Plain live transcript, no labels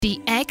The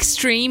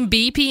Extreme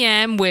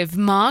BPM with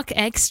Mark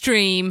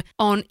Extreme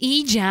on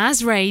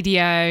eJazz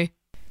Radio.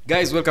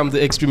 Guys, welcome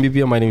to Extreme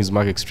BPM. My name is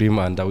Mark Extreme,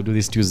 and we do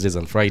this Tuesdays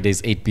and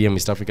Fridays, 8 p.m.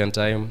 East African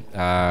time.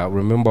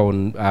 Remember,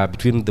 on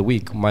between the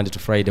week, Monday to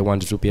Friday,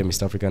 1 to 2 p.m.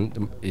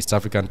 East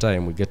African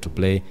time, we get to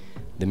play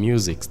the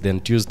music.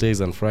 Then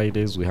Tuesdays and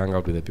Fridays, we hang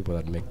out with the people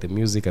that make the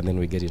music, and then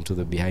we get into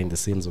the behind the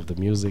scenes of the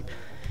music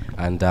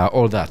and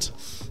all that.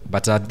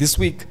 But this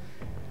week,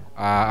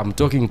 I'm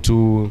talking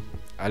to...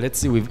 let's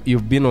see,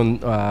 you've been on,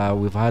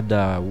 we've had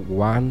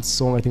one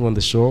song, I think, on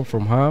the show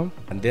from her.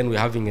 And then we're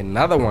having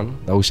another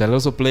one that we shall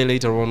also play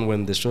later on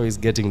when the show is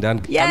getting done.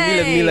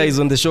 CAMILLE Miller is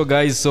on the show,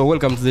 guys. So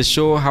welcome to the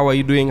show. How are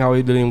you doing? How are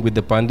you doing with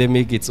the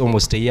pandemic? It's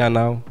almost a year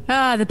now.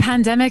 The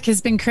pandemic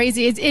has been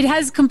crazy. It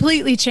has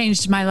completely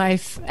changed my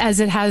life, as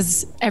it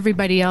has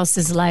everybody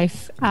else's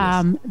life.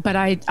 Yes. But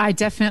I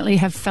definitely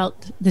have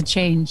felt the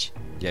change.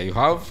 Yeah, you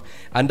have.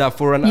 And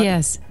for an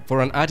yes. For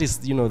an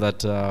artist, you know that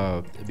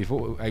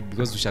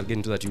because we shall get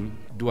into that, you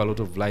do a lot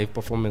of live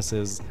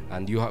performances,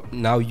 and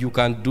now you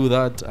can't do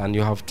that, and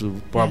you have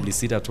to probably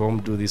sit at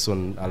home, do this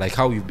on like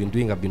how you've been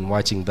doing. I've been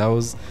watching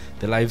the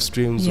live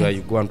streams where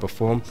you go and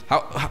perform.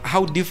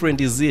 How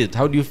different is it?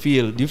 How do you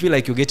feel? Do you feel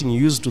like you're getting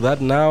used to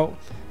that now,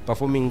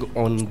 performing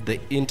on the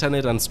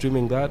internet and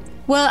streaming that?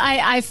 Well,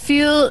 I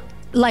feel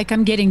like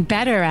I'm getting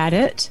better at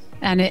it,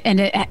 and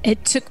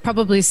it took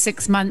probably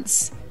 6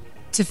 months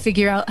to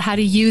figure out how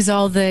to use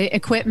all the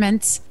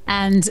equipment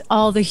and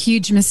all the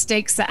huge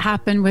mistakes that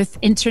happen with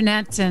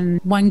internet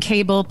and one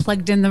cable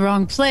plugged in the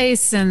wrong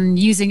place, and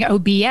using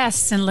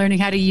OBS and learning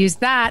how to use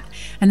that,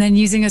 and then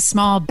using a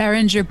small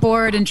Behringer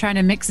board and trying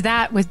to mix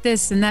that with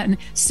this and that. And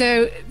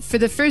so for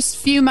the first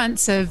few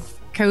months of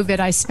COVID,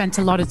 I spent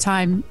a lot of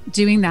time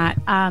doing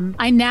that.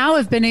 I now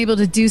have been able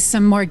to do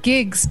some more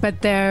gigs,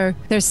 but they're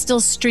still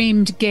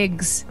streamed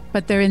gigs,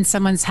 but they're in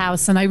someone's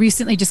house. And I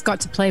recently just got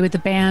to play with the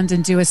band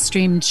and do a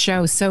streamed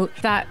show. So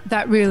that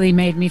really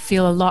made me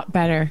feel a lot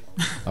better.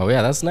 Oh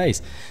yeah, that's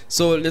nice.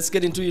 So let's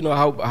get into,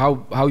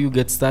 how you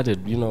get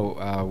started.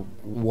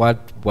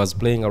 What was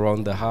playing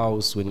around the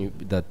house when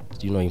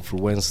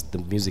influenced the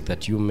music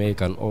that you make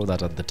and all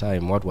that at the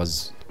time. What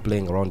was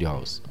playing around your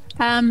house?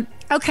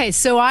 Okay,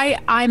 so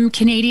I'm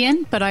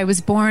Canadian, but I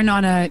was born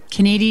on a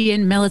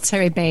Canadian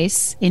military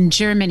base in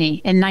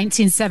Germany in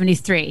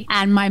 1973.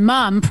 And my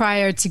mom,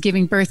 prior to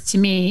giving birth to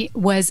me,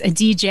 was a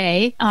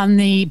DJ on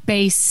the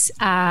base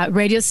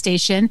radio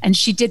station, and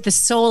she did the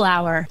Soul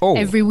Hour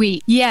every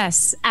week.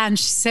 Yes, and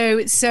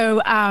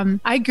so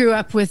I grew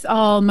up with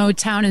all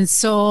Motown and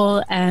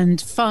soul and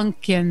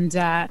funk and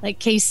like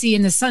KC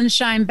and the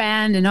Sunshine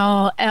Band and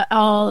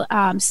all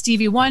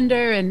Stevie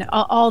Wonder and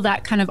all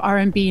that kind of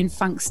R&B and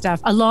funk stuff,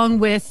 along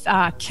with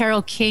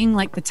Carole King.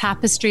 Like the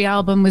Tapestry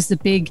album was the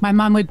big. My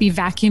mom would be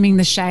vacuuming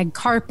the shag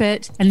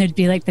carpet, and there'd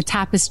be like the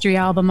Tapestry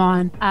album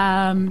on.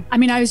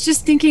 I was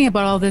just thinking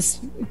about all this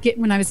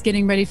when I was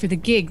getting ready for the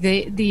gig.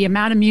 The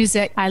amount of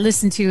music I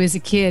listened to as a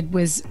kid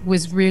was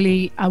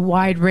really a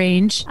wide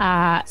range.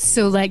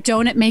 So like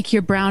 "Don't It Make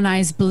Your Brown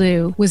Eyes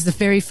Blue" was the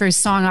very first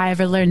song I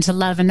ever learned to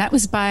love, and that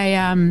was by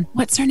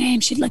what's her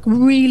name? She'd like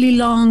really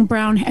long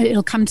brown hair.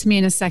 It'll come to me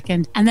in a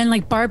second. And then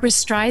like Barbra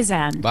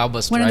Streisand.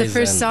 One of the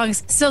first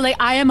songs. So like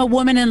 "I Am a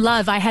Woman in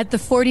Love," I had the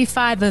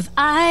 45 of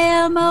 "I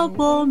Am a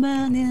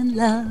Woman in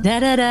Love," da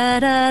da da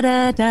da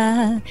da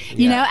da.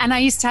 You know, and I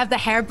used to have the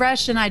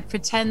hairbrush, and I'd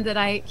pretend that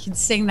I could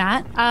sing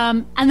that.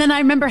 And then I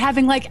remember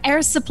having like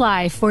Air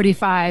Supply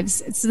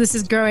 45s. So this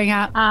is growing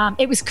up.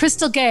 It was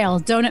Crystal Gale,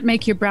 "Don't It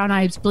Make Your Brown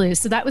Eyes Blue."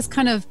 So that was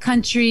kind of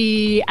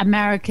country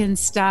American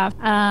stuff.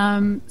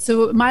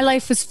 So my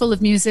life was full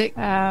of music.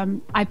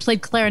 I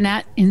played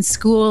clarinet in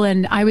school,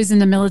 and I was in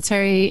the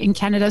military in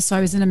Canada, so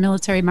I was in a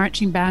military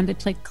marching band. I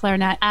played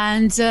clarinet,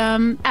 and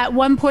at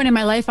one point in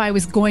my life I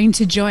was going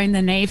to join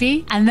the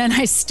Navy, and then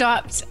I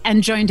stopped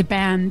and joined a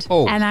band.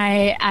 So I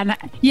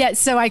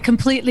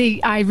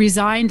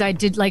resigned. I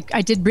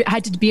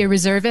had to be a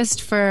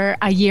reservist for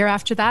a year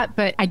after that,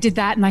 but I did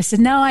that, and I said,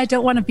 no, I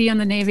don't want to be on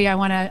the Navy. I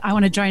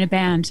want to join a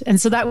band. And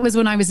so that was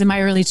when I was in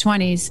my early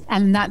 20s,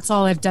 and that's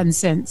all I've done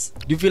since.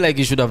 Do you feel like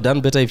you should have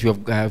done better if you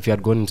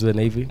had gone into the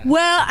Navy?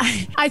 Well,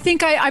 I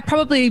think I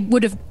probably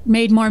would have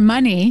made more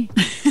money.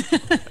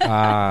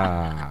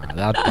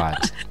 That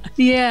part.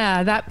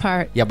 Yeah, that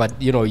part. Yeah,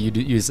 but you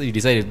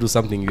decided to do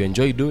something you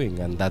enjoy doing,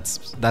 and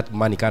that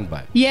money can't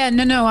buy. Yeah,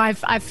 no,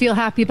 I feel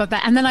happy about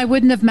that. And then I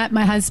wouldn't have met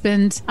my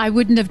husband. I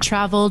wouldn't have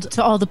traveled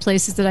to all the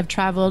places that I've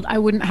traveled. I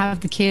wouldn't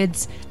have the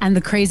kids and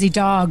the crazy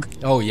dog.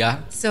 Oh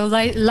yeah. So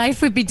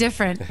life would be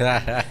different.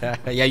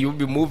 Yeah, you'll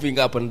be moving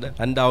up and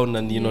down,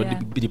 and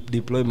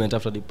deployment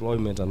after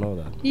deployment and all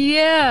that.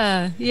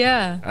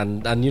 Yeah.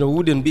 And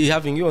wouldn't be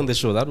having you on the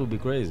show. That would be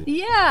crazy.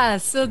 Yeah.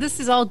 So this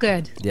is all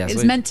good. Yeah,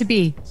 it's meant to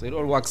be. So it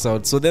all works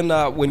works out. So then,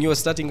 when you were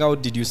starting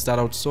out, did you start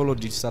out solo?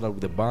 Did you start out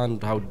with a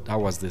band? How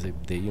was the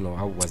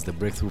how was the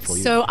breakthrough for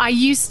you? So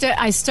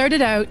I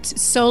started out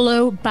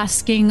solo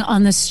busking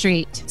on the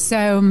street.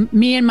 So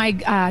me and my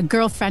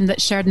girlfriend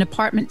that shared an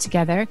apartment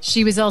together,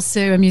 she was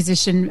also a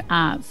musician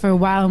for a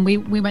while, and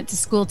we went to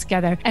school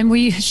together. And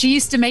she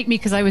used to make me,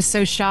 because I was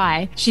so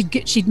shy,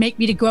 she'd make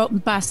me to go out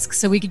and busk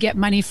so we could get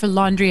money for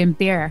laundry and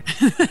beer.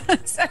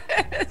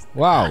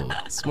 Wow,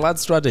 smart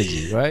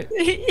strategy, right?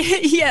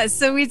 Yeah,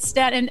 so we'd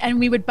stand and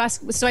we would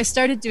busk. So I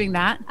started doing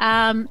that.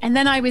 And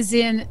then I was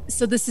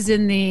this is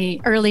in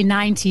the early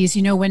 90s,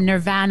 when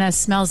Nirvana,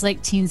 Smells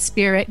Like Teen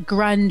Spirit,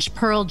 grunge,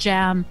 Pearl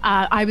Jam.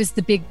 I was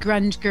the big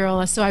grunge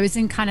girl. So I was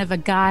in kind of a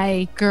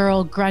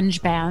guy-girl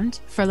grunge band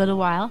for a little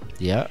while.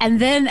 Yeah. And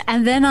then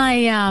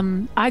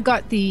I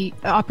got the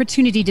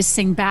opportunity to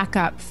sing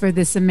backup for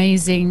this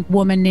amazing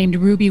woman named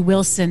Ruby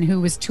Wilson, who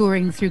was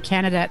touring through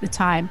Canada at the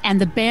time. And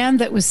the band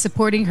that was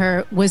supporting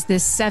her was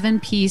this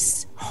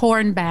 7-piece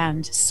horn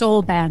band,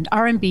 soul band,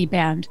 R&B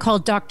band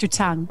called Dr.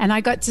 Tongue. And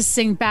I got to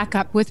sing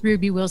backup with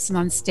Ruby Wilson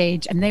on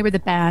stage, and they were the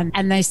band.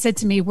 And they said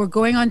to me, we're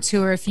going on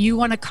tour. If you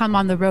want to come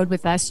on the road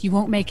with us, you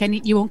won't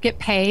get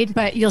paid,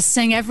 but you'll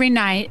sing every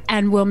night,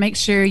 and we'll make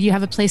sure you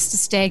have a place to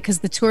stay because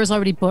the tour is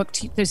already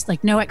booked. There's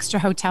like no extra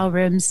hotel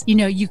rooms.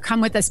 You come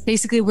with us.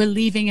 Basically, we're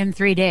leaving in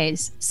 3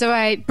 days. So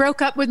I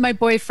broke up with my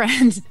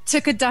boyfriend,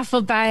 took a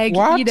duffel bag,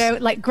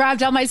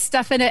 grabbed all my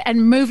stuff in it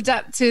and moved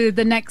up to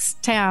the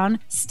next town,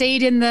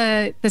 stayed in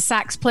the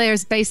sax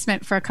player's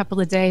basement for a couple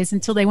of days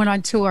until they went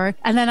on tour.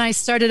 And then I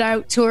started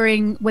out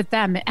touring with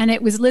them. And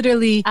it was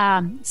literally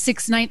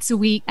 6 nights a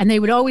week. And they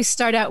would always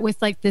start out with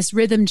like this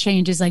rhythm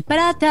changes, like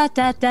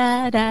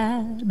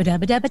ba-da-da-da-da-da,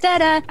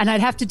 ba-da-ba-da-ba-da-da. And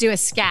I'd have to do a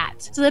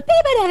scat. So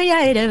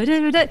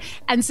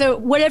and so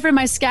whatever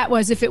my scat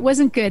was, if it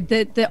wasn't good,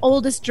 the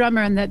oldest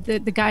drummer and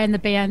the guy in the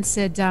band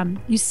said,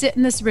 you sit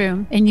in this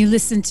room and you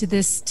listen to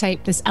this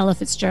tape, this Ella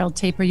Fitzgerald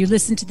tape, or you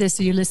listen to this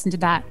or you listen to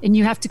that. And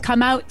you have to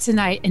come out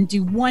tonight and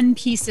do one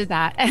piece of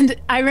that. And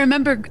I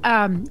remember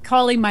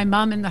calling my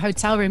mom in the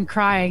hotel room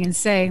crying and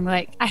saying,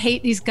 like, I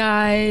hate these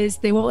guys.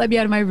 They won't let me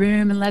out of my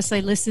room unless I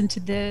listen to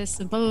this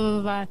and blah,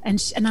 blah, blah, blah.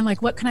 And I'm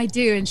like, what can I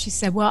do? And she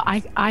said, well,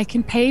 I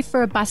can pay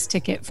for a bus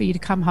ticket for you to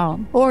come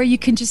home. Or you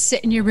can just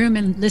sit in your room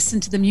and listen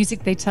to the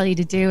music they tell you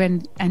to do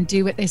and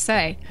do what they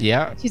say.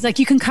 Yeah. She's like,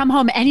 you can come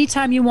home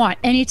anytime you want.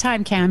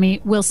 Anytime, Cami.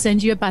 We'll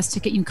send you a bus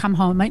ticket. You can come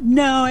home. I'm like,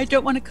 no, I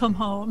don't want to come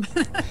home.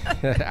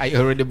 I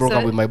already broke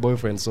up with my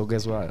boyfriend, so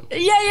guess what?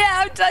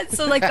 Yeah, I'm done.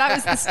 So like that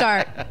was the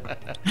start.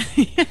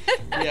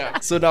 Yeah.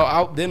 So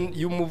now then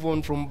you move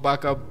on from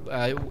backup.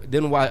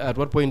 Then at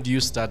what point do you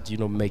start,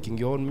 making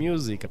your own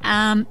music?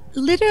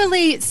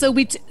 Literally, so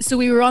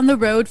we were on the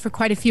road for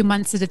quite a few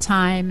months at a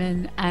time,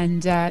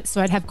 and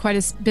so I'd have quite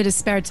a bit of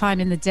spare time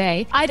in the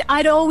day.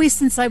 I'd always,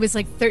 since I was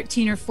like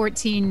 13 or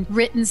 14,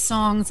 written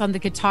songs on the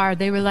guitar.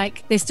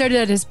 They started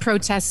out as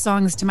protest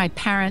songs to my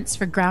parents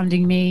for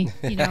grounding me.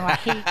 I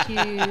hate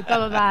you, blah,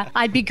 blah, blah.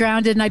 I'd be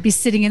grounded and I'd be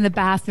sitting in the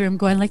bathroom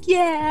going like,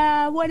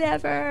 yeah,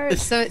 whatever.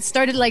 So it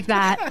started like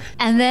that.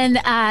 And then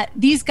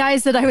these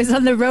guys that I was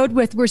on the road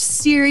with were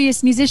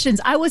serious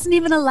musicians. I wasn't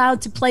even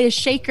allowed to play a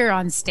shaker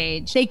on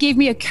stage. They gave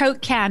me a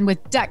Coke can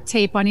with duct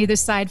tape on either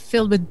side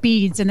filled with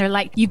beads. And they're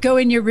like, you go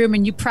in your room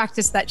and you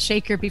practice that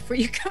shaker before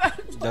you come out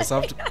and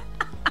play.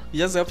 You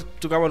just have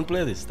to come and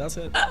play this. That's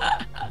it.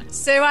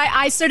 So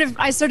I sort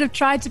of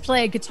tried to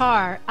play a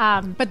guitar,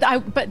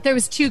 but there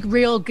was two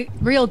real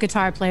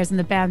guitar players in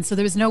the band, so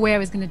there was no way I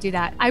was going to do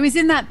that. I was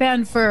in that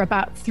band for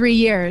about 3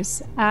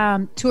 years,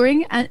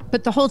 touring,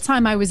 but the whole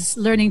time I was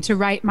learning to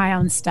write my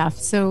own stuff.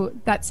 So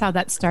that's how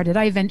that started.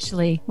 I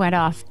eventually went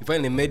off. You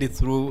finally made it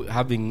through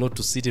having not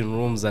to sit in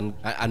rooms and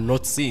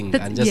not sing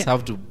and just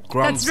have to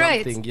ground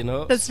something.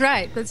 That's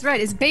right.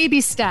 It's baby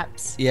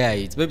steps. Yeah,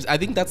 I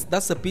think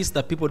that's a piece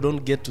that people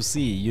don't get to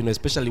see,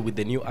 especially with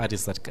the new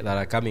artists that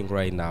are coming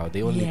right now.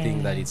 They only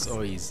think that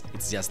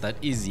it's just that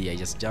easy. I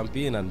just jump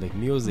in and make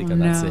music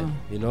that's it.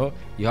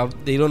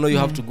 They don't know you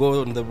have to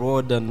go on the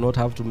road and not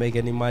have to make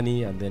any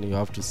money, and then you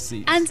have to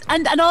see.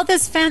 And all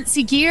this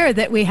fancy gear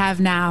that we have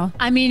now.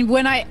 I mean,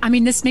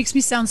 this makes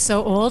me sound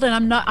so old, and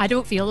I'm not. I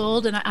don't feel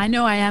old, and I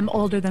know I am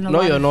older than a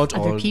lot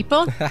of other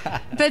people.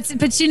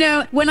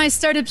 But when I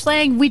started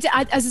playing,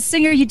 as a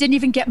singer, you didn't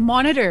even get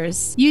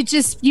monitors. You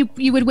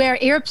would wear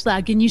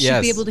earplug, and you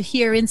should be able to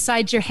hear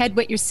inside your head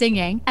what you're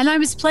singing. And I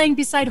was playing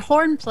beside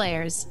horn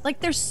players.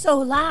 Like, they're so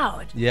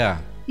loud. Yeah.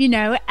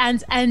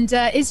 And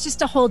it's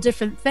just a whole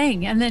different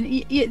thing. And then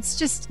it's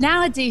just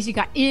nowadays you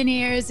got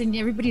in-ears and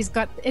everybody's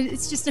got,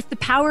 it's just if the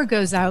power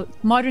goes out,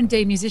 modern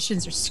day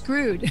musicians are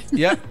screwed.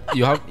 Yeah,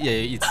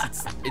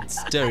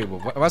 it's terrible.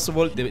 First of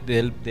all,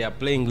 they are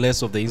playing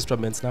less of the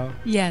instruments now.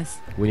 Yes.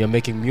 When you're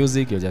making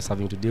music, you're just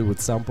having to deal with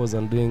samples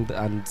and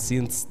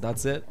synths,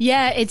 that's it.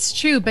 Yeah, it's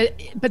true.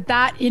 But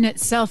that in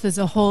itself is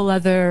a whole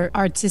other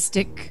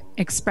artistic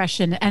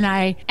expression. And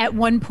I, at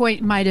one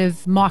point, might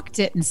have mocked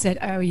it and said,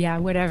 oh, yeah,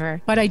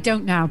 whatever. But I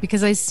don't now,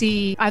 because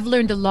I've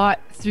learned a lot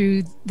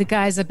through the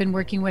guys I've been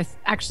working with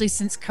actually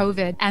since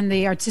COVID, and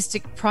the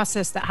artistic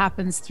process that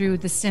happens through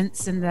the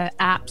synths and the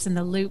apps and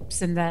the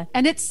loops and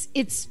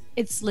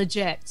it's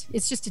legit.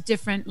 It's just a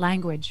different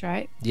language,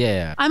 right?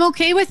 Yeah. I'm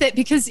okay with it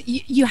because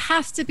you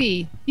have to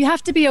be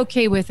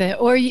okay with it,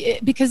 or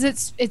because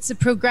it's a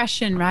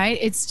progression, right?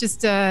 It's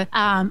just the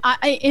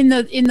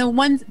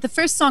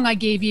first song I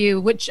gave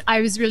you, which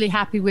I was really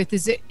happy with,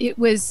 is it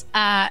was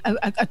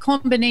a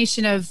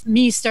combination of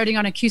me starting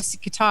on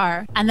acoustic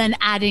guitar and then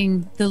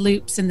adding the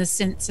loops and the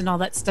synths and all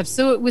that stuff.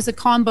 So it was a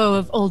combo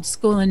of old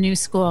school and new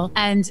school,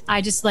 and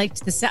I just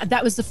liked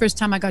that was the first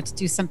time I got to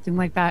do something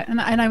like that, and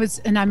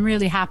I'm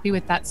really happy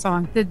with that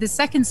song. The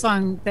second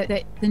song, that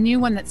the new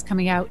one that's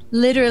coming out,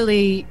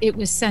 literally it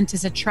was sent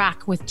as a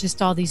track with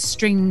just all these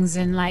strings,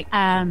 and like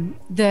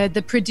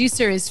the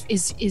producer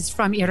is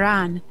from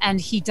Iran,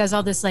 and he does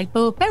all this like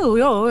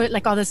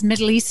all this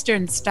Middle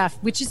Eastern stuff,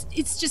 which is,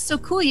 it's just so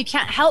cool. You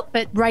can't help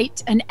but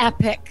write an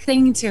epic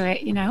thing to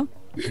it, you know?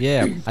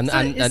 Yeah,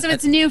 so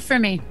it's new for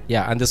me.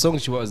 Yeah, and the song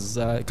she was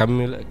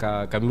Camille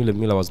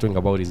Miller was talking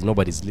about is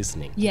Nobody's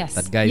Listening. Yes,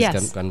 that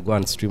guys can go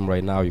and stream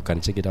right now. You can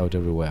check it out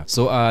everywhere.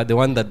 So the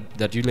one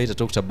that you later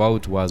talked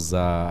about was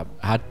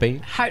Heart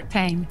Pain. Heart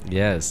Pain.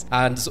 Yes,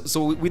 and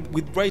so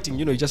with writing,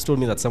 you know, you just told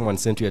me that someone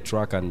sent you a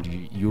track and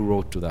you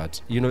wrote to that.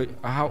 You know,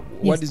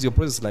 what is your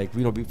process like?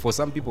 You know, for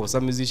some people,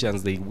 some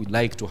musicians, they would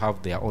like to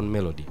have their own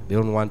melody. They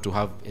don't want to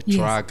have a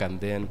track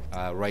and then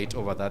write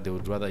over that. They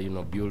would rather, you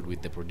know, build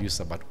with the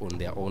producer but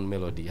on their own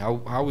melody.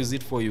 How is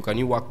it for you? Can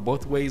you work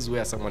both ways,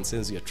 where someone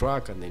sends you a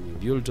track and then you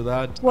build to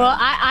that? Well,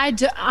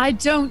 I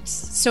don't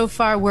so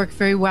far work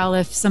very well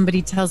if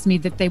somebody tells me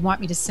that they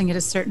want me to sing it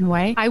a certain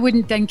way. I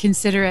wouldn't then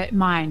consider it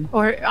mine,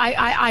 or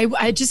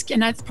I just,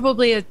 and that's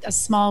probably a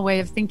small way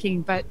of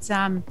thinking, but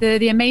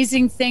the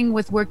amazing thing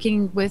with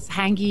working with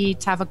Hangi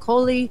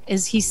Tavakoli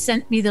is he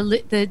sent me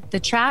the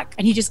track,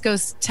 and he just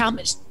goes,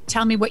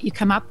 tell me what you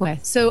come up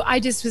with. So I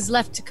just was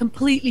left to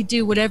completely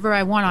do whatever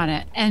I want on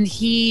it. And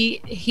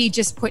he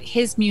just put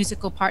his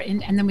musical part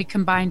in, and then we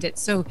combined it.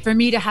 So for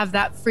me to have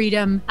that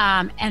freedom,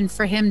 and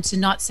for him to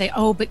not say,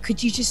 oh, but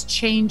could you just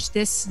change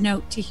this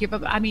note to here?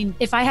 But I mean,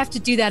 if I have to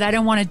do that, I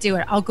don't want to do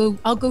it. I'll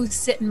go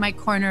sit in my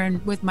corner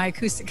and with my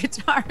acoustic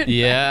guitar. And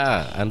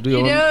and do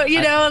your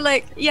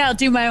I'll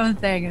do my own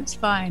thing. It's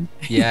fine.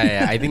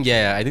 I think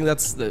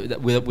that's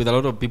with a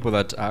lot of people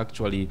that are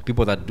actually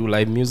people that do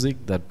live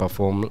music, that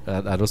perform,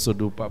 that also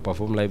do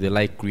perform live. They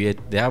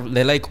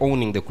like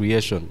owning the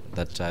creation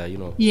that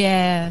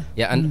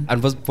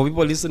and for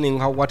people listening,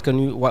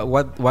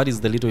 what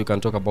is the little you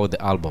can talk about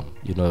the album,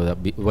 you know,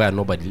 where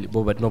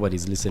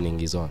nobody's listening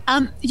is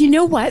on? You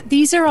know what,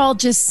 these are all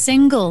just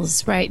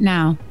singles right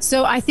now,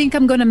 so I think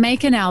I'm going to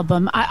make an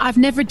album. I've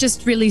never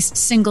just released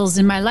singles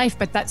in my life,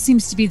 but that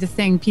seems to be the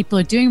thing people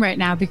are doing right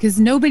now, because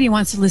nobody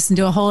wants to listen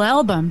to a whole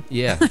album.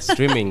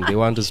 Streaming. They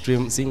want to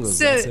stream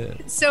singles.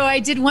 So I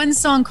did one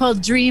song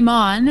called Dream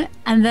On,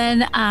 and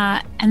then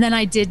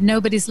I did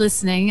Nobody's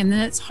Listening, and then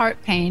it's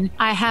Heart Pain.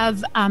 I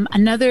have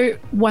another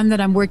one that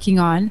I'm working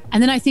on,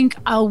 and then I think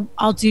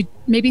I'll do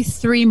maybe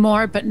 3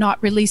 more but not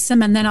release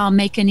them, and then I'll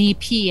make an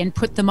EP and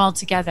put them all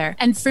together.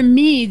 And for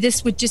me,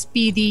 this would just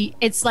be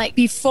it's like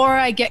before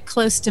I get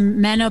close to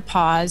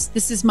menopause,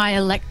 this is my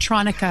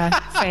electronica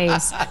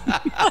phase.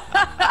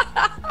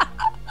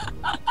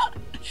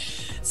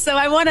 So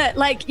I want to,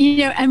 like, you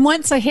know, and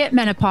once I hit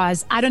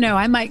menopause, I don't know,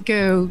 I might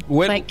go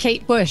like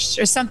Kate Bush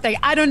or something.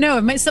 I don't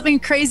know.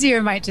 Something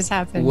crazier might just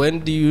happen.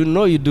 When do you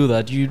know you do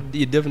that? You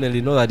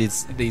definitely know that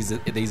there's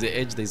an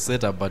age they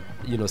set up, but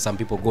you know, some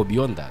people go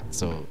beyond that.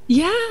 So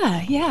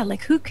yeah.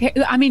 Like, who cares?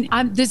 I mean,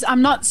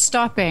 I'm not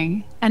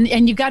stopping,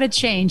 and you got to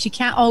change. You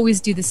can't always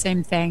do the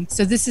same thing.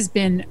 So this has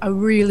been a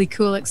really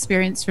cool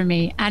experience for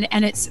me, and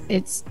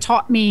it's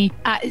taught me.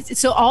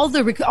 So all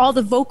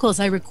the vocals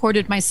I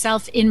recorded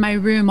myself in my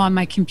room on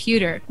my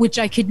computer, which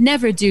I could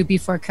never do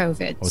before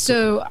COVID. Okay.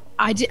 So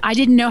I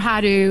didn't know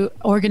how to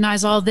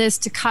organize all this,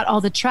 to cut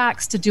all the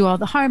tracks, to do all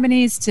the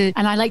harmonies,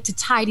 and I like to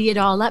tidy it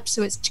all up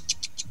so it's.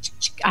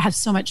 I have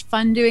so much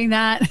fun doing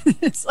that.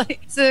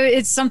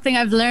 It's something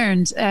I've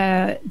learned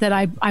that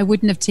I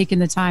wouldn't have taken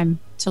the time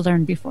to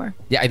learn before.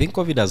 I think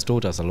COVID has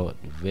taught us a lot,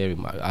 way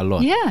much.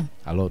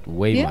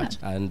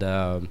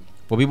 And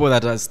for people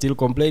that are still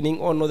complaining,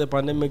 oh no, the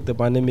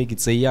pandemic,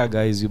 it's a year,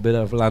 guys, you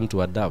better learn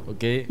to adapt,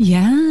 okay?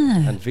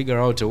 And figure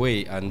out a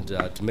way and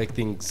to make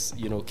things,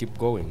 you know, keep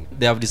going.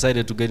 They have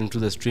decided to get into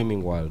the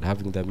streaming world,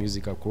 having their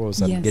music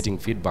across and getting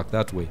feedback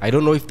that way. I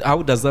don't know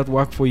how does that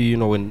work for you, you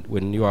know,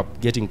 when you are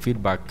getting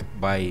feedback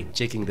by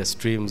checking the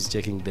streams,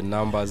 checking the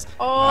numbers.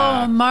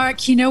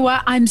 Mark, you know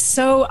what?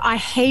 I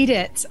hate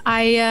it.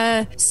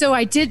 So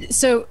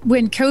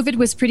when COVID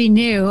was pretty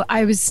new,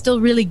 I was still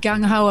really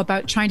gung-ho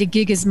about trying to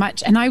gig as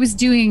much, and I was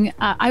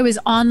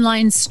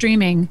online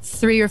streaming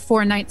 3 or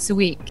 4 nights a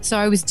week. So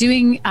I was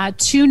doing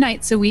 2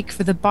 nights a week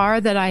for the bar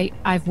that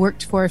I've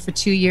worked for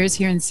 2 years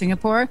here in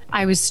Singapore.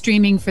 I was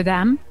streaming for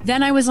them.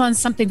 Then I was on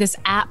this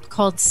app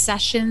called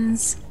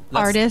Sessions,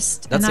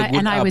 artist, that's a and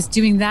good I app. was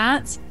doing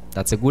that.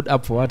 That's a good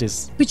app for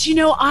artists. But you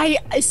know,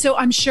 so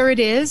I'm sure it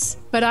is,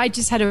 but I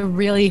just had a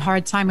really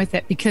hard time with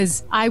it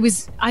because I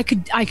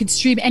could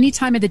stream any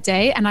time of the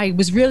day, and I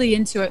was really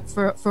into it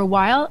for a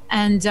while,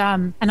 and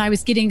I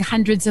was getting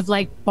hundreds of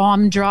like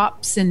bomb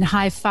drops and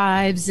high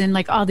fives and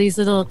like all these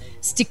little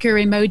sticker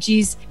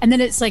emojis, and then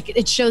it's like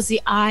it shows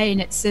the eye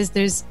and it says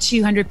there's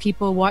 200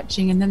 people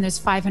watching, and then there's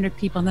 500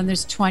 people, and then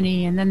there's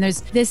 20, and then there's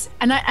this,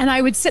 and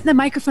I would sit in the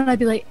microphone and I'd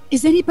be like,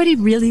 is anybody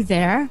really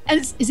there?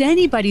 And is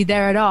anybody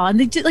there at all? And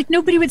they did, like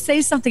nobody would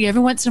say something.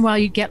 Every once in a while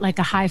you'd get like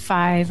a high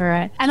five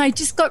and I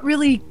just got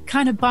really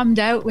kind of bummed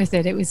out with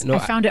it. I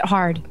found it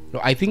hard. No,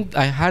 I think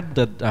I had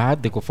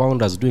the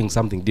co-founders doing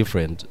something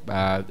different.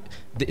 There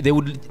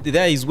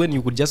is when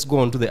you could just go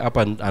onto the app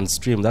and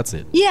stream. That's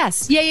it.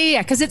 Yes,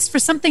 yeah. Because it's for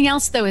something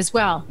else though as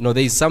well. No,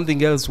 there is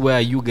something else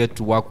where you get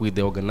to work with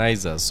the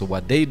organizers. So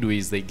what they do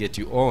is they get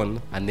you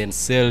on and then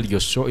sell your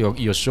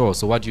show.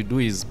 So what you do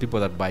is people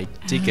that buy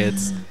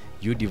tickets.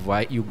 You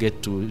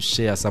get to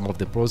share some of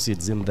the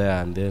proceeds in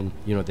there, and then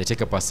they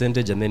take a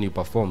percentage, and then you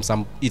perform.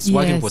 It's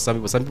working for some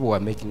people. Some people are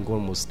making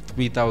almost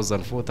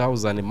 3,000,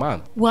 4,000 a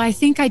month. Well, I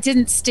think I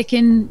didn't stick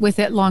in with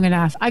it long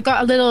enough. I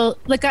got a little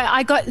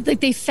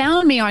they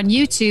found me on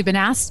YouTube and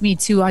asked me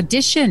to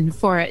audition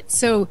for it.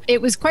 So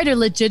it was quite a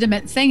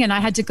legitimate thing, and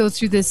I had to go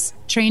through this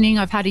training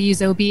of how to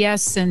use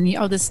OBS and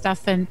all this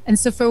stuff, and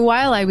so for a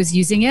while I was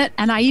using it,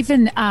 and I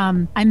even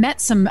I met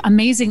some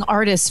amazing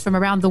artists from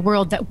around the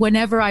world that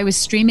whenever I was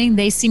streaming,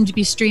 they seemed to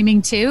be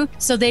streaming too.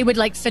 So they would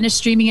like finish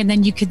streaming, and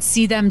then you could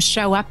see them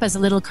show up as a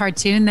little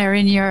cartoon there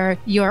in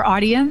your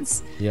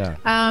audience. Yeah.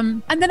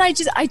 And then I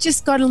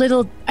just got a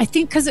little, I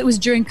think because it was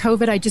during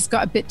COVID, I just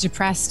got a bit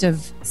depressed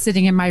of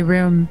sitting in my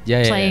room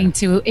playing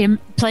to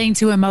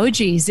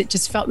emojis. It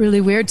just felt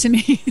really weird to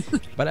me.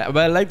 But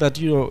I like that,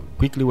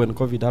 quickly when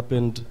COVID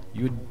happened,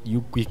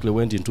 you quickly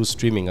went into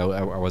streaming.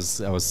 I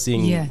was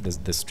seeing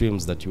the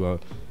streams that you are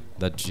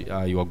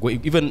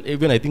going.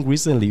 Even I think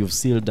recently you've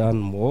still done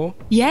more.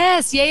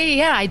 Yes,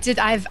 yeah. I did.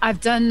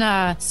 I've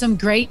done some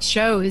great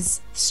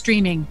shows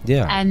streaming.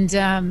 Yeah.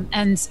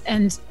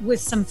 And with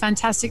some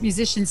fantastic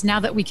musicians. Now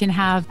that we can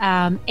have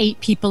 8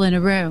 people in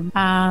a room,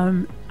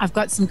 I've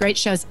got some great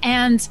shows,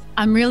 and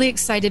I'm really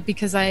excited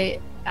because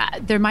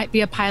there might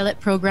be a pilot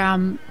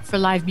program for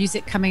live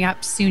music coming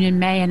up soon in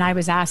May, and I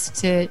was asked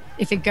to,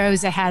 if it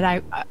goes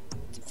ahead,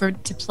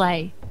 to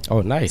play.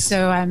 Oh, nice.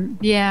 So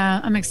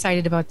I'm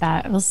excited about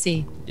that. We'll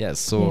see. Yes.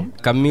 So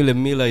Camille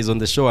Miller is on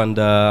the show, and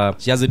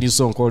she has a new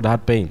song called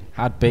Heart Pain.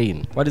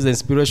 What is the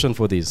inspiration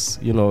for this?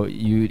 You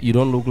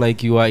don't look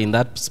like you are in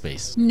that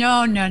space.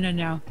 No.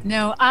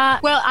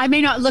 Well, I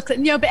may not look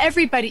but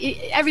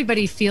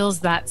everybody feels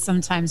that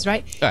sometimes,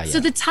 right? Yeah.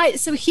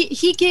 So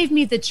he gave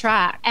me the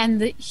track,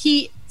 and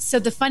so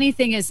the funny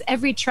thing is,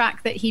 every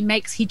track that he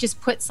makes, he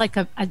just puts like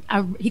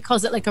he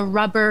calls it like a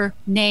rubber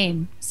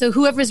name. So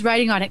whoever's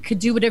writing on it could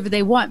do whatever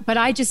they want, but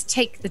I just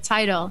take the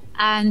title,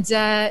 and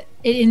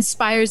it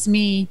inspires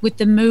me with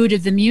the mood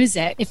of the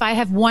music. If I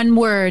have one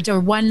word or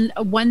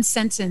one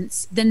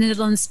sentence, then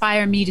it'll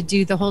inspire me to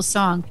do the whole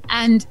song.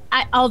 And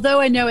although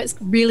I know it's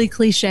really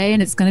cliche,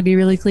 and it's going to be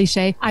really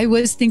cliche, I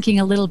was thinking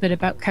a little bit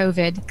about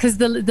COVID, because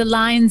the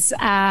lines,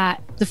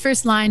 the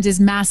first line is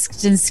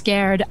masked and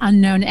scared,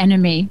 unknown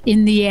enemy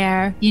in the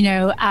air,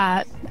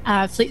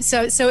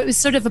 so it was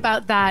sort of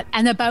about that,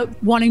 and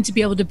about wanting to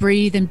be able to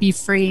breathe and be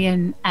free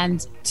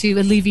and to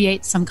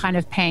alleviate some kind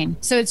of pain.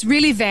 So it's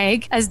really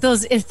vague, as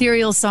those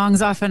ethereal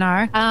songs often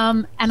are.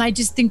 And I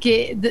just think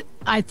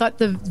I thought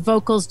the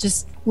vocals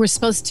just were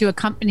supposed to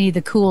accompany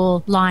the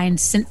cool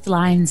lines, synth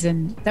lines,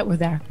 and that were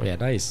there. Oh yeah,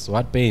 nice. So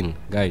Heart Pain,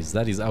 guys,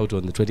 that is out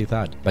on the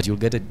 23rd, but you'll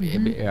get a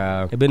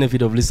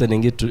benefit of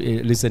listening to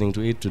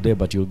it today,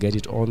 but you'll get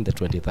it on the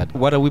 23rd.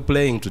 What are we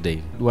playing today?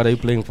 What are you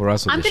playing for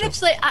us on the show? I'm going to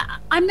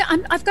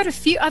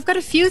play. I've got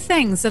a few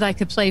things that I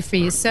could play for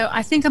you. So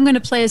I think I'm going to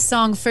play a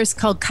song first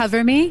called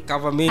Cover Me.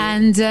 Cover Me.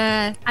 And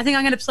I think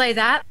I'm going to play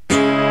that.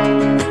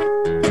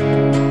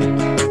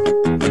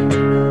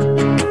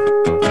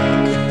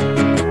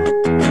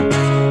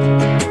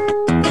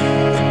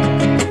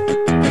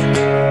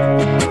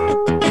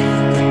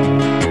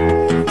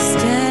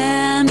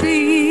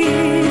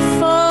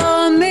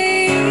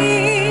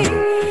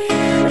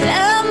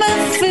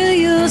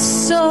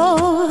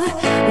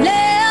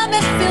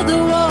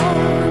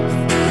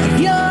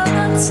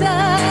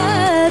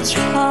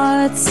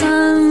 Hearts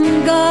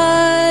unguarded,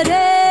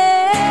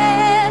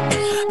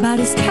 but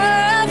it's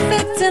perfect.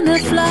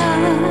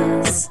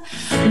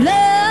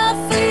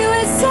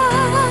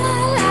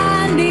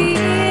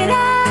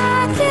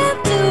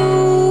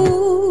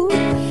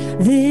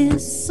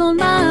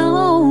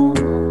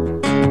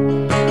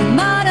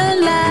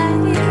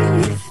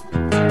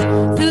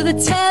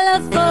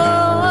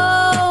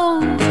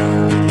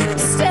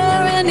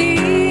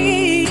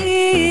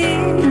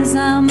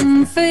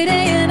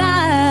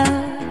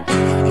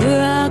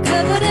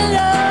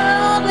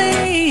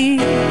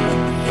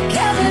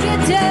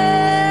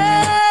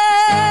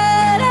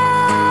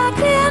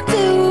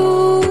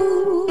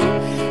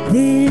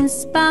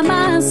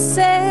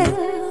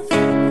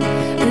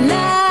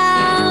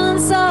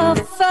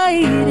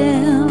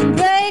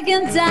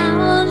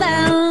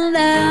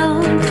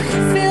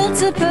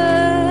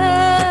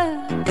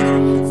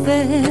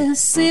 perfect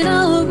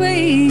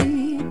scenery.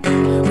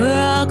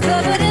 We're all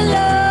covered in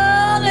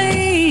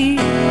lonely,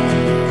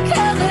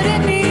 covered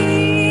in me.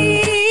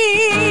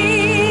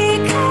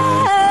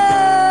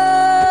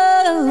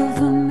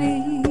 Cover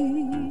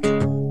me,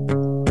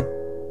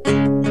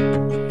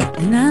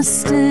 and I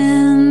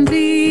stand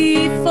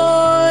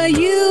before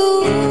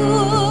you,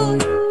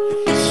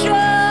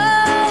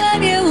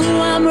 showing you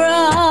I'm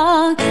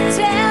wrong,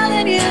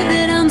 telling you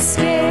that I'm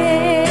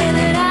scared,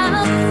 that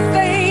I'm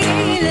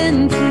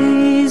failing.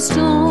 Please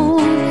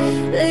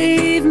don't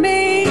leave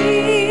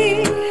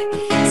me.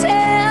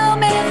 Tell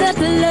me that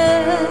the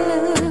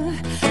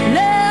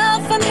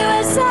love from you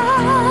is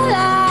all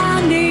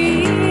I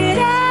need.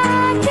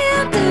 I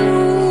can't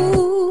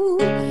do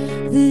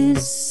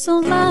this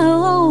on my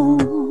own.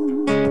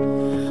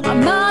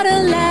 I'm out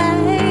of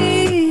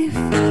life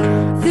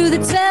through the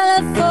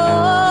telephone.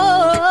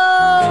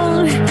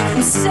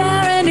 I'm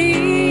staring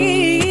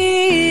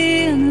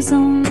in,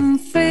 I'm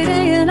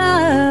fading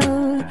out.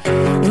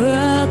 We're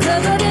all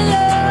covered in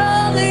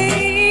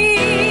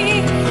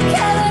lonely,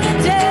 covered in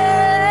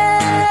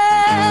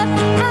death.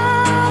 I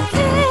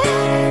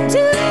can't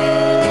do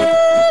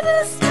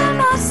this to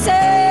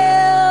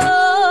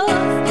myself.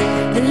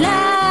 The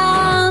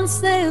lines,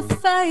 they're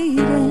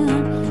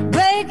fading,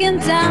 breaking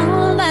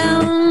down,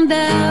 down,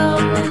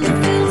 down. It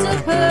feels so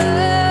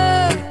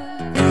perfect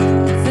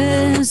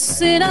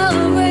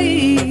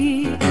scenery.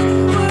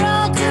 We're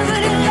all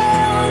covered in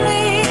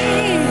lonely.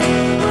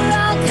 We're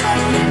all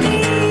covered in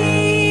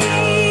need.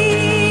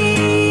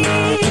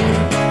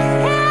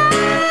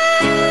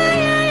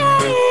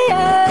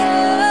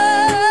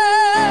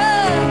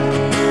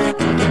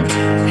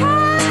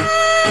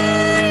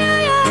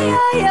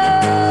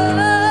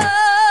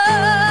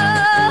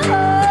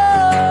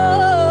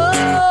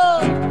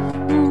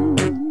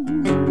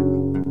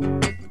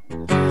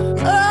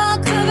 All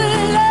covered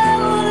in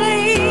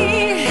lonely.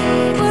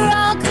 We're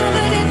all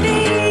covered in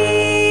need.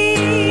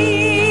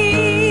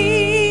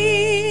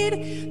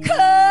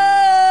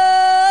 Cover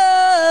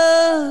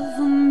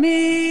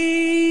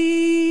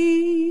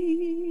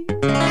me.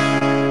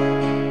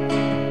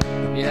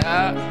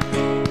 Yeah,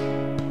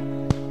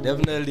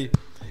 definitely.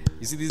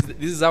 You see, this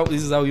is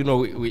how you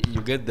know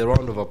you get the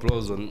round of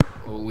applause on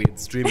with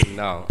streaming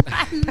now.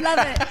 I love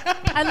it.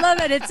 I love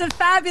it. It's a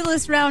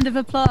fabulous round of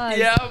applause.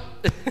 Yeah.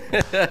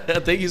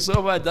 Thank you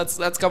so much.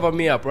 That's Cover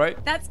Me Up, right?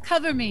 That's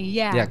Cover Me.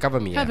 Yeah. Yeah, Cover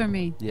Me. Cover yeah.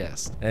 Me.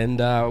 Yes. And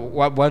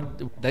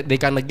what they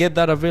can get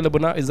that available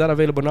now? Is that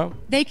available now?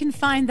 They can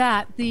find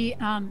that.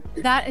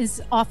 That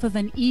is off of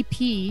an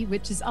EP,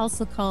 which is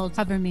also called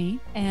Cover Me.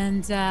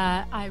 And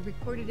I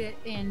recorded it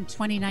in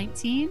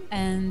 2019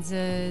 and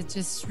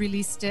just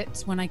released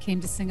it when I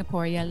came to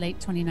Singapore. Yeah, late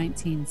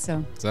 2019.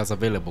 So that's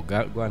available.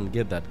 Go and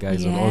get that,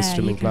 guys, on Yeah, all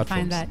streaming you can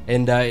platforms. find that.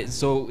 And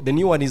so the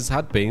new one is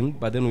Heart Pain,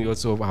 but then we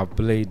also have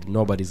played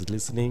Nobody's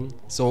Listening.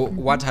 So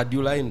what had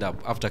you lined up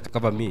after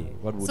Cover Me?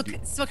 What would you?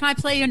 So can I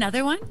play you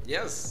another one?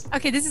 Yes.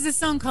 Okay, this is a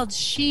song called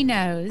She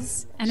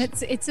Knows, and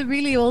it's a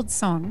really old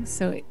song.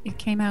 So it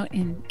came out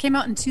in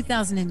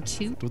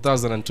 2002.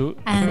 2002.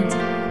 And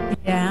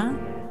yeah.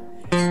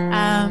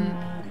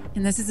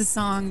 And this is a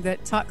song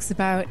that talks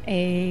about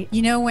when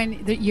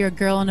you're a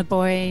girl and a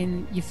boy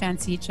and you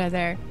fancy each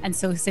other. And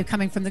so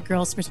coming from the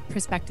girl's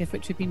perspective,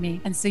 which would be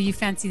me. And so you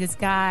fancy this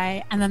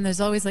guy. And then there's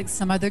always like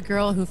some other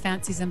girl who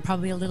fancies him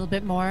probably a little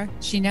bit more.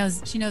 She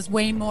knows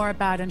way more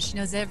about him. She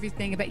knows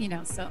everything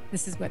about, so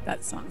this is what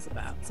that song's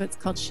about. So it's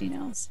called She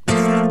Knows.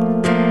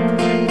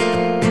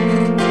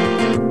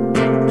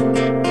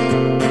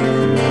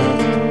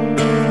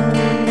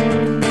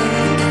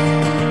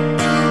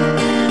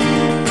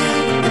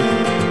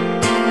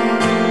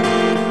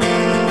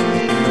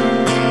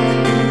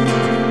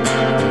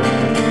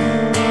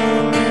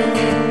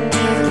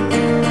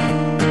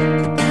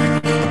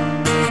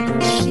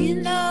 She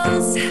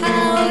knows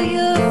how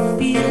you're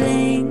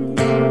feeling.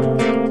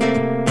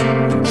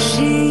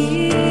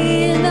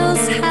 She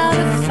knows how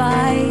to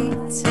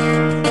fight.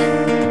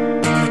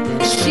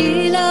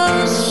 She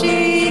knows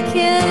she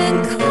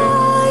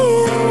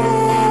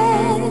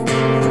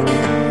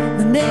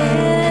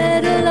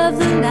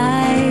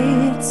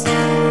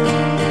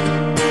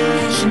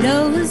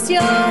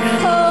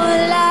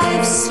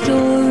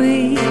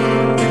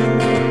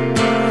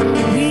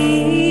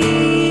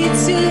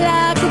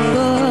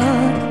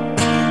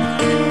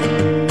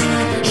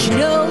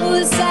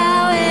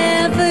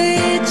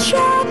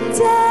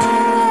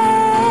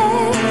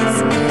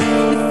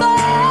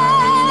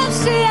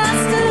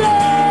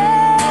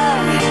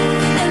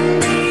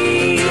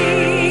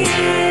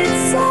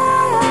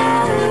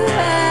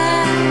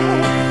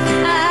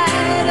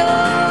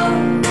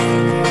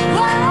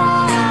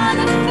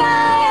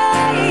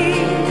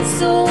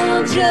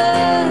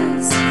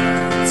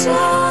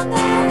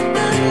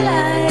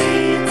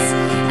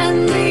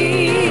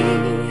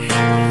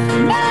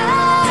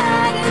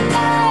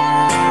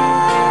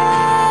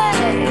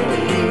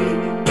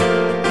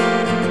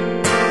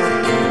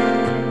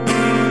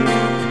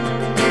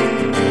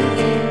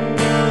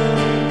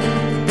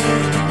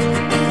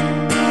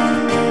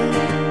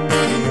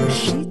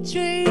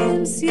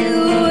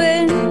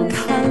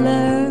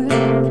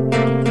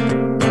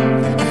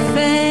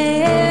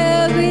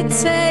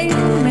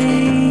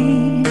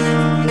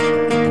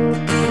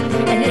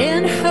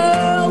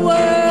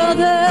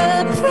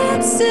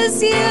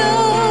encompasses you.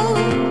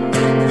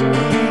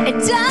 It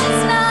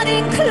does not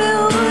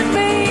include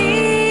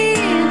me.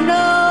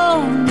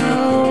 No,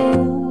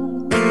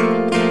 no.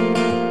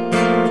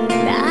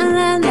 La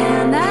la la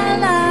la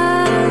la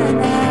la.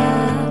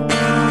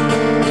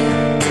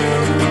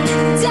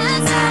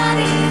 Does not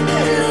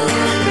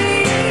include me.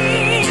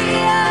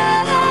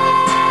 I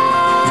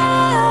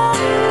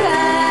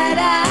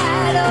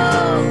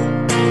don't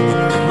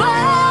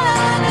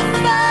wanna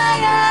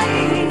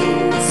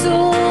fight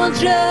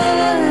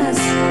soldiers.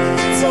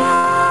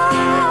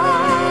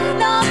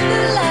 Turn off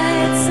the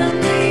lights on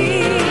me.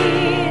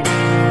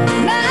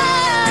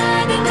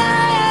 Night,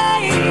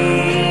 tonight,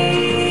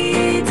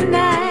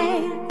 tonight,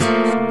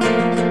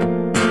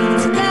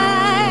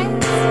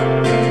 tonight,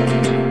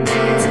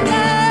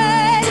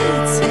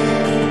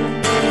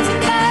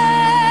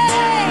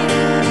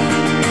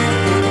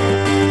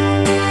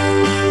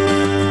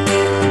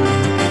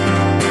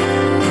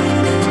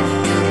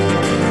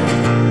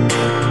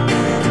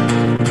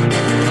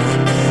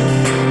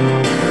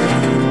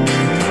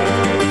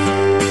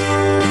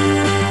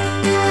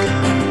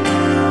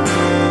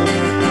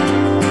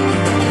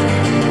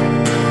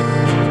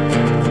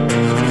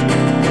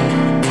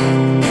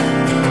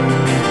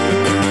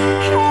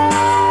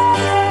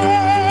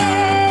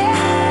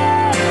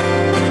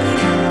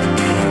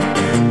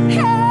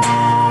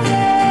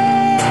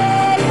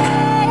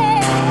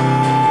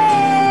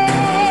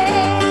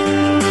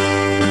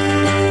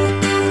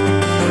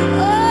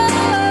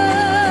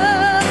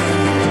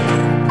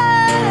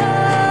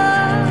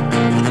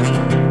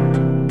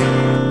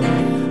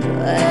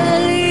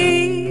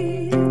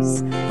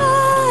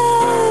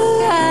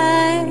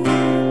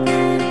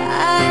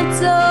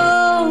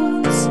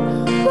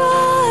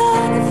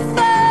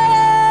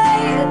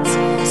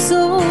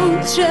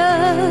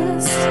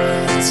 just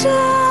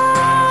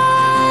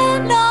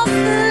turn off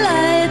the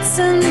lights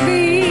and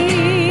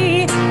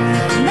be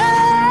mine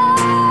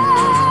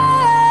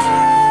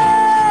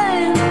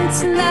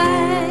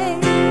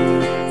tonight.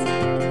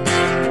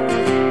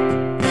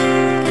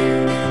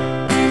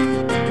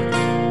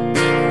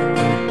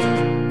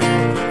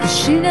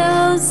 She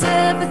knows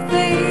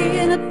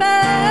everything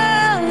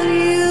about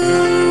you.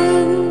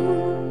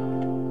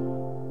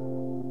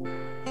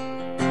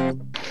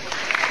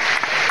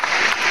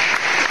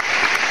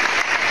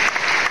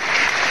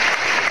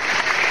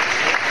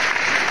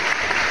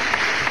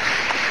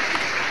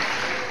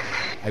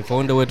 I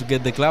found a way to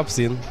get the claps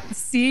in.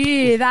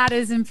 See, that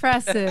is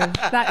impressive.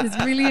 That is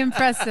really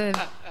impressive.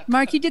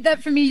 Mark, you did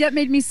that for me. That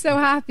made me so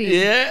happy.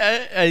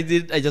 Yeah, I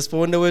did. I just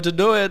found a way to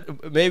do it.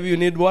 Maybe you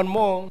need one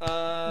more.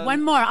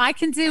 One more. I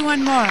can do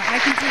one more. I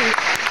can do it.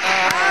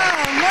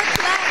 Oh, more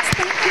claps.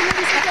 Thank you,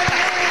 ladies and gentlemen.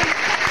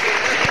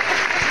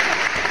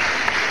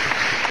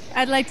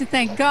 I'd like to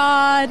thank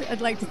God.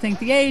 I'd like to thank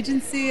the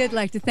agency. I'd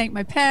like to thank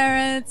my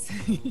parents.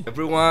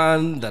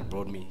 Everyone that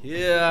brought me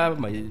here,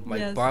 my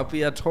Yes.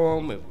 papi at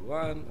home,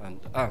 everyone, and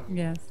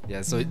Yes.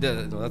 yeah. So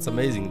that's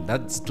amazing.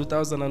 That's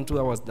 2002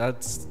 hours.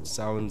 That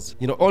sounds.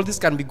 All this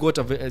can be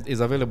is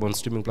available on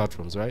streaming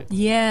platforms, right?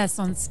 Yes,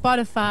 on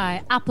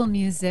Spotify, Apple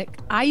Music.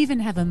 I even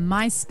have a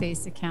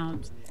MySpace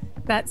account.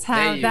 That's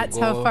how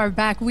go. far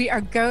back we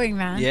are going,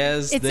 man.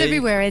 Yes, it's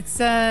everywhere. It's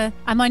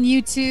I'm on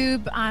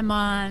YouTube. I'm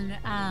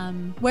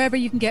on wherever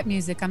you can get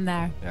music. I'm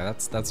there. Yeah,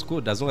 that's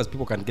good as long as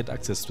people can get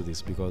access to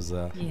this because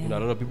a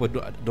lot of people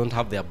don't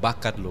have their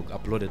back catalog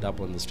uploaded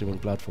up on the streaming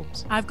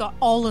platforms. I've got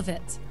all of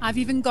it. I've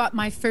even got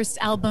my first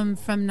album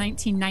from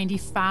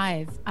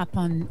 1995 up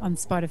on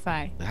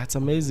Spotify. That's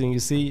amazing. You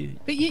see.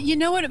 But you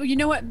know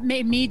what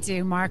made me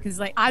do, Mark, is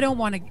like I don't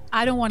want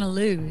to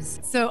lose.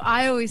 So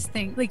I always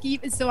think like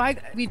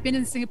we've been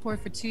in Singapore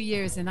for 2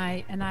 years, and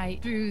I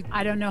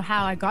don't know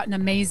how I got an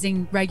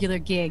amazing regular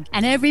gig,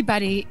 and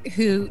everybody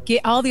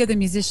all the other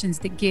musicians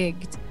that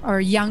gigged are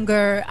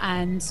younger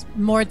and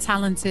more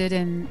talented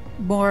and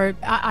more.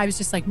 I was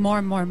just like more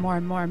and more and more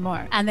and more and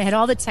more, and they had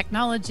all the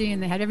technology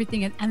and they had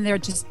everything, and they're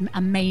just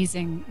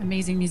amazing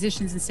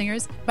musicians and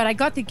singers. But I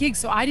got the gig,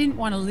 so I didn't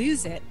want to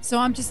lose it. So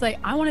I'm just like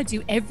I want to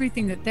do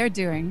everything that they're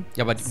doing.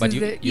 Yeah, but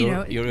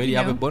you already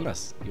have a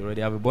bonus. You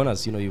already have a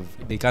bonus.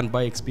 They can't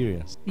buy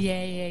experience.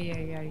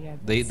 Yeah.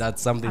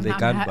 That's something they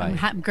can't buy.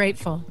 I'm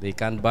grateful. They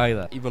can't buy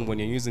that. Even when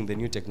you're using the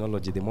new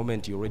technology, the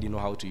moment you already know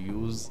how to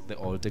use the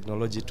old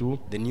technology too,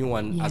 the new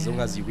one, as long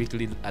as you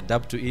quickly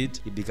adapt to it,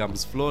 it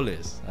becomes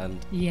flawless.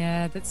 And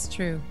yeah, that's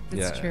true.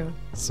 That's true.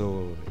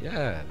 So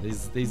yeah,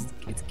 there's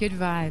it's good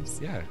vibes.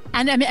 Yeah.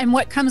 And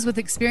what comes with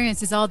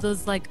experience is all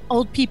those like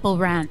old people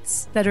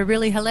rants that are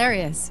really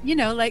hilarious.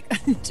 Like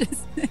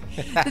just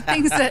the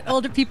things that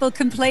older people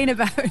complain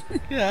about.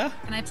 Yeah.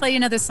 Can I play you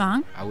another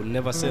song? I will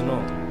never say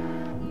no.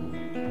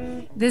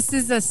 This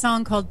is a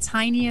song called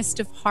Tiniest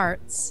of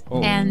Hearts.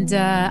 Oh. And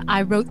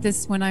I wrote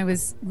this when I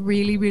was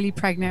really, really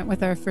pregnant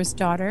with our first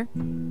daughter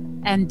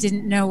and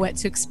didn't know what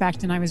to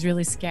expect, and I was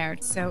really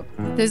scared. So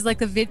there's like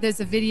there's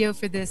a video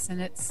for this,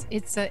 and it's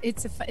a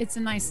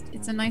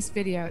nice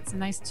video. It's a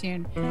nice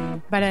tune.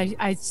 But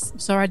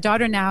so our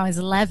daughter now is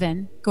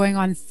 11, going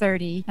on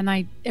 30,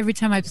 and every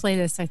time I play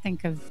this, I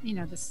think of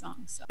this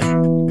song. So.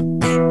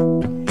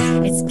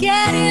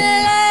 getting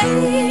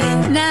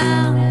late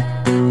now.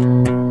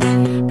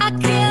 I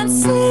can't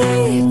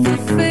sleep for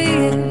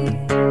fear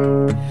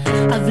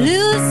of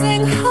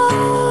losing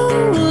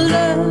hold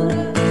of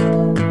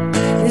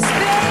this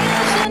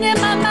vision in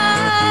my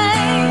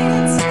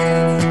mind.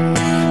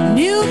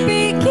 New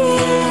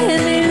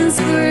beginnings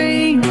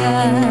bring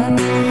up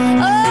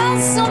oh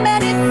so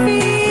many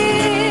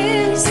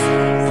fears.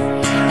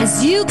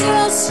 As you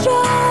grow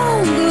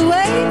stronger,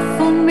 wait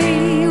for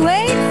me,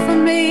 wait for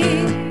me.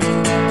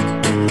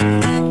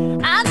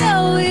 I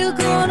know you're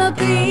gonna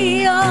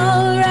be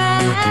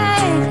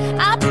alright.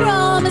 I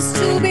promise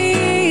to be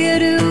here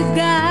to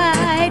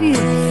guide you.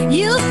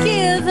 You've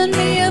given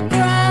me a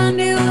brand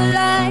new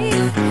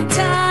life.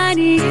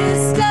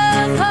 Tiniest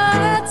of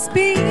hearts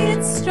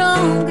beat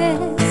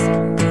strongest.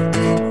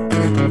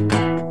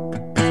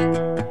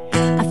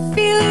 I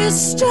feel you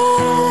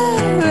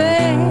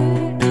stirring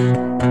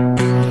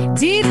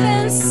deep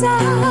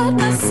inside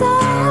my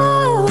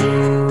soul.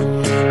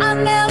 I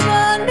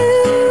never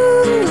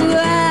knew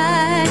I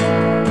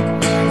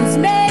was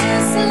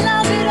made to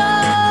love it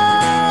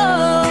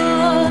all.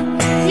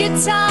 Your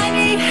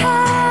tiny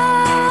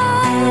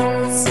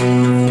hands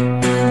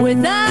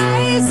with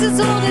eyes as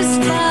old as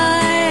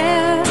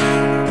fire.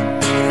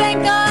 Thank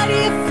God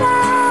you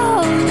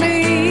found me.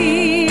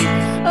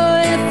 Oh,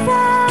 you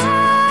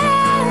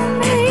found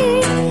me.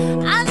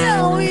 I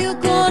know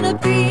you're gonna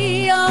be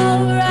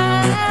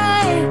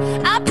alright.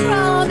 I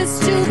promise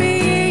to be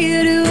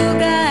here to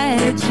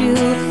guide you.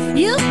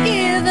 You've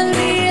given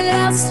me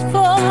lust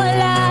for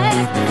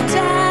life.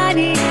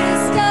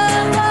 Tiniest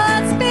of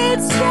hearts beat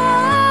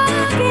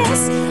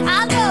strongest. I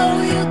know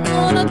you're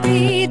gonna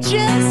be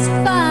just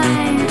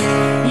fine.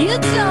 You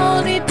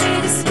don't need me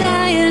to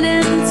stand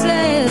and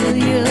tell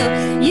you.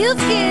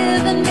 You've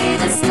given me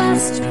this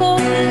lust for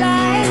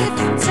life.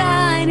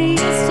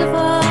 Tiniest of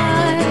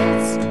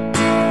hearts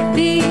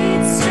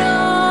beat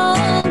strongest.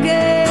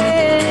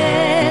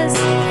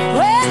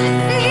 When it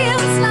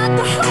feels like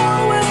the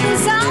whole world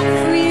is out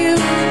for you,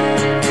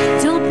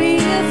 don't be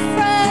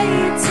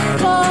afraid to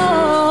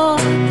fall.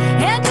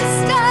 And you're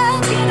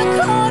stuck in a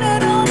corner,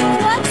 don't know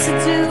what to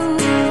do.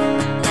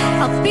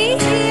 I'll be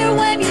here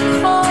when you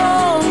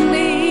call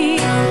me.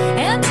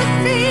 And to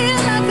feel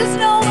like there's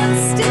no one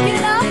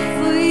sticking up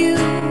for you,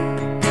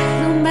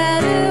 no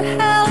matter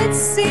how it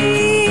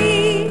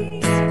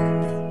seems.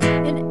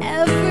 In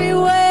every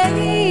way,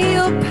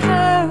 you're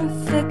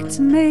perfect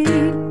to me.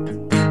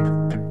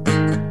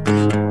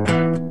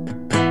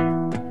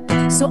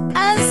 So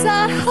as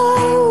I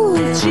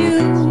hold you,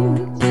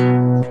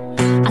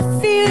 I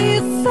feel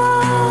you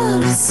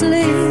fall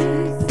asleep.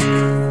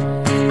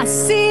 I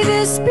see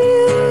this beauty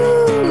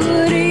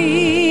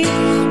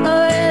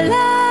of your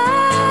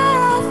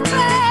love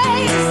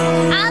face.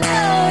 I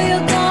know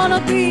you're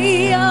gonna be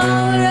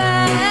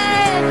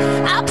alright.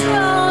 I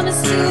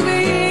promise to be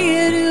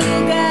here to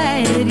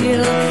guide you.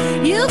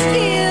 You've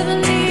given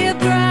me a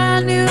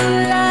brand new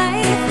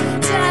life.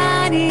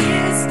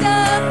 Tiniest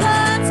of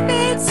hearts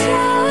beat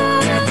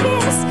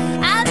strongest.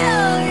 I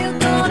know you're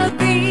gonna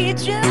be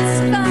just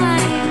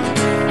fine.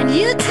 And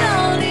you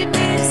don't need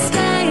me to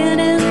stand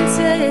and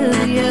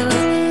tell you.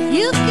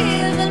 You've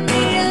given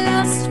me a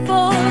lust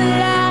for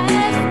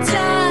life.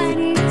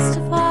 Tiniest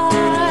of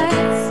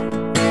hearts.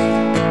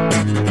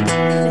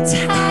 The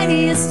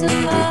tiniest of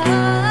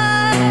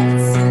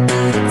hearts.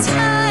 The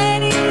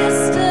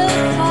tiniest of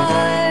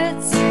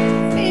hearts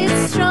beat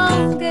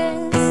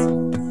strongest.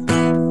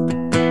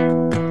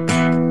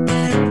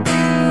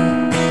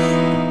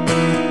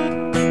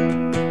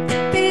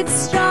 Beat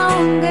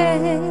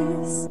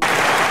strongest.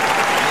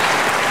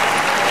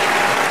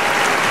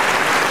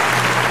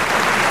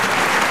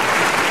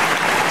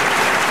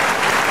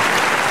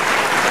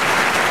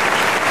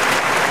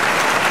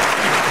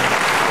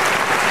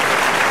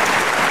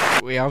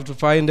 We have to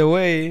find a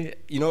way.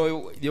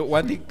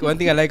 One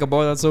thing I like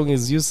about that song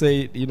is you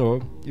said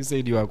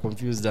you are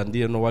confused and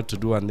didn't know what to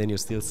do, and then you're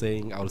still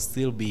saying, "I'll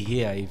still be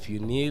here if you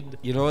need."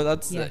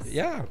 That's Yes.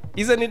 yeah.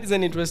 Isn't it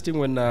interesting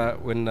when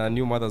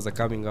new mothers are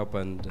coming up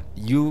and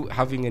you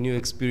having a new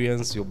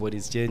experience, your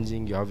body's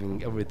changing, you're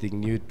having everything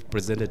new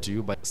presented to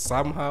you, but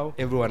somehow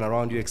everyone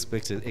around you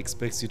expects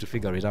you to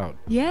figure it out.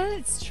 Yeah,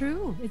 it's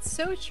true. It's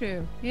so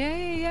true.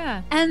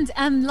 Yeah. And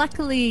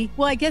luckily,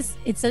 well, I guess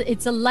it's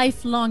a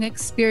lifelong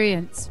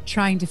experience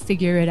trying to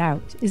figure it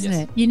out, isn't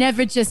Yes. it? You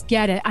never just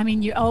get it. I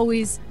mean, you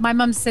always. My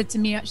mom said to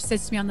me, she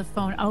says to me on the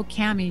phone, "Oh,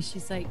 Cami,"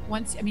 she's like,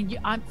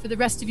 for the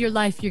rest of your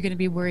life, you're going to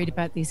be worried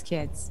about these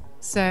kids.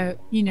 So,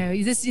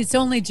 it's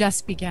only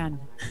just begun.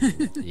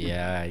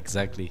 Yeah,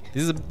 exactly.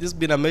 This has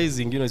been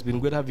amazing. It's been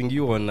good having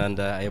you on, and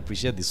I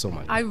appreciate this so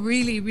much. I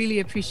really, really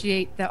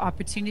appreciate the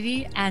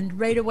opportunity. And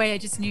right away, I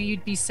just knew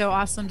you'd be so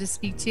awesome to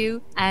speak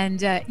to.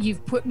 And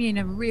you've put me in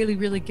a really,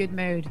 really good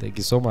mood. Thank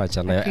you so much.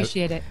 And I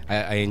appreciate it.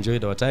 I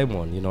enjoyed our time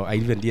on. I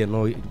even didn't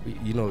know,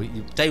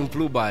 time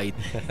flew by.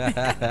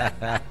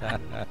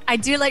 I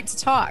do like to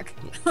talk.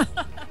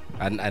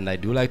 And I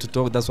do like to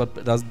talk. That's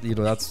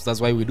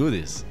why we do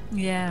this.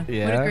 Yeah.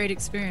 What a great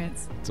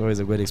experience. It's always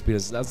a great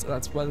experience. That's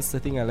the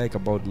thing I like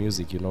about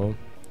music.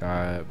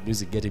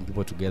 music getting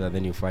people together.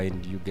 Then you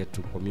find you get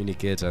to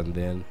communicate, and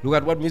then look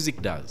at what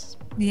music does.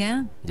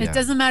 Yeah. It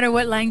doesn't matter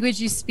what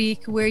language you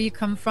speak, where you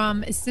come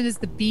from. As soon as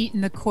the beat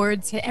and the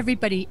chords hit,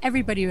 everybody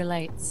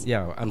relates.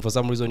 Yeah, and for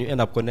some reason you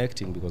end up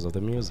connecting because of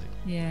the music.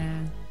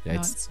 Yeah. Yeah, No,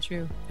 it's it's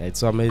true. Yeah, it's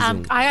so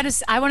amazing.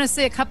 I want to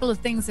say a couple of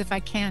things if I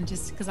can,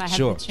 just because I have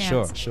the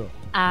chance. Sure.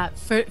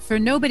 For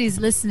Nobody's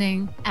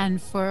Listening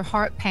and for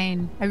Heart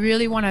Pain, I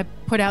really want to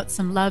put out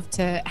some love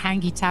to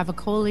Hangi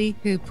Tavakoli,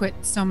 who put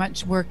so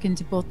much work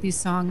into both these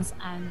songs.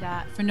 And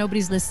for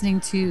Nobody's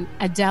Listening to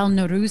Adele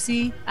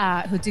Norouzi,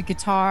 who did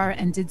guitar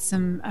and did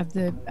some of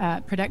the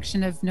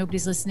production of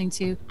Nobody's Listening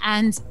to.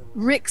 And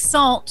Rick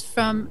Salt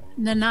from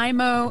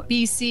Nanaimo,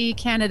 BC,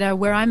 Canada,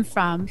 where I'm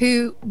from,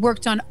 who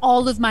worked on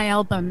all of my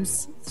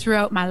albums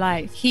throughout my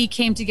life. He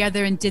came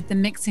together and did the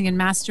mixing and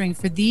mastering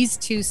for these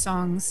two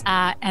songs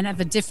and of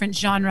a different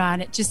genre,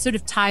 and it just sort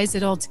of ties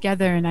it all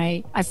together. And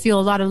I feel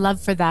a lot of love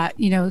for that,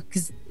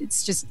 because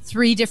it's just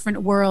three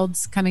different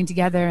worlds coming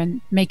together and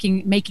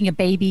making a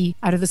baby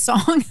out of the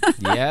song.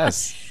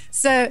 Yes.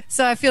 So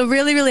I feel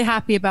really, really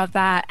happy about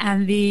that.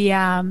 And the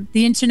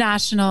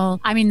international,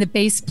 the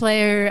bass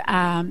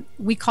player,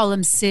 we call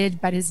him Sid,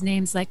 but his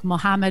name's like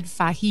Mohammed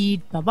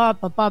Fahid,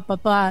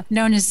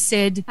 known as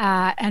Sid.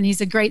 And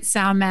he's a great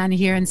sound man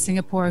here in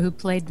Singapore who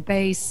played the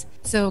bass.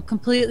 So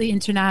completely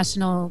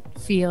international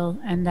feel,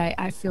 and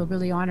I feel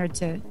really honored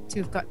to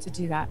have got to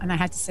do that, and I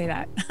had to say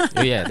that.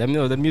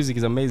 The music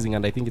is amazing,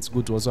 and I think it's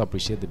good to also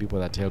appreciate the people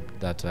that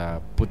helped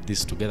put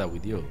this together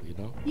with you.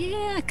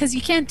 Yeah, because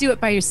you can't do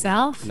it by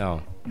yourself.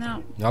 No,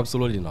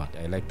 absolutely not.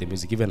 I like the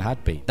music, even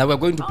Heart Pain that we're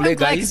going to play,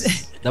 guys.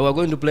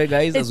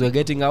 As we're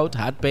getting out,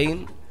 Heart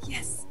Pain.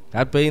 Yes.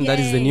 Heart Pain, that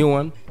is the new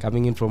one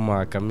coming in from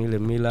CAMILLE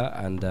MILLER,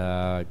 and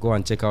go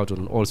and check out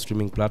on all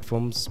streaming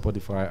platforms,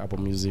 Spotify, Apple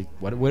Music,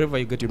 wherever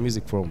you get your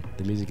music from.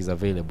 The music is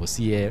available.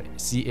 CAMILLE,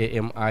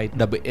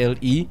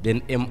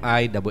 then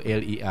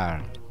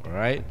MILLER. All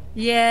right.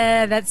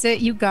 Yeah, that's it.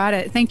 You got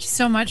it. Thank you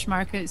so much,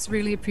 Mark. It's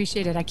really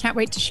appreciated. I can't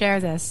wait to share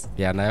this.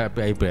 Yeah, and I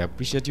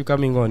appreciate you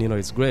coming on.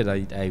 It's great.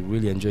 I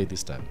really enjoyed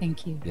this time.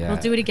 Thank you. Yeah.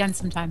 We'll do it again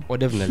sometime. Oh,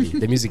 definitely.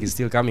 The music is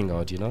still coming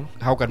out.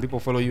 How can people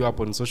follow you up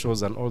on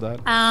socials and all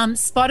that?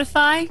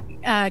 Spotify,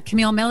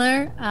 Camille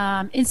Miller,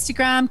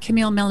 Instagram,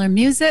 Camille Miller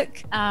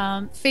Music,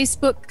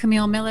 Facebook,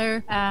 Camille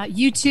Miller,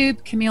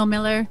 YouTube, Camille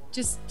Miller.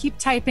 Just keep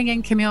typing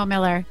in Camille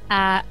Miller.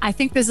 I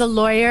think there's a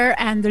lawyer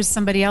and there's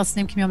somebody else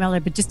named Camille Miller,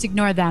 but just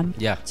ignore them.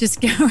 Yeah. Just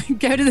go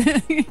to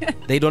the...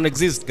 They don't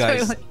exist,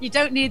 guys. You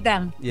don't need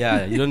them.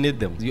 Yeah, you don't need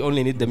them. You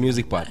only need the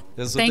music part.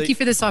 So thank you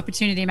for this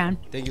opportunity, man.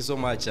 Thank you so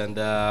much, and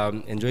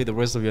enjoy the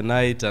rest of your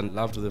night, and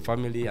love to the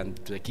family and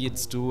to the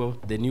kids too.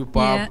 The new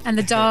pup. Yeah, and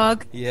the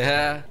dog.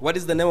 Yeah. What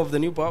is the name of the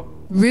new pup?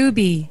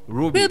 Ruby.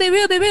 Ruby.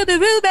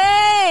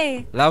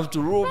 Love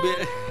to Ruby.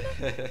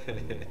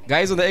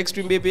 Guys, on the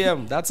Extreme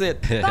BPM. That's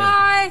it.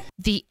 Bye.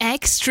 The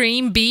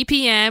Extreme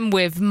BPM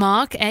with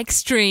Mark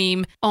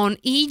Extreme on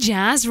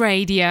eJazz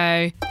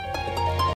Radio.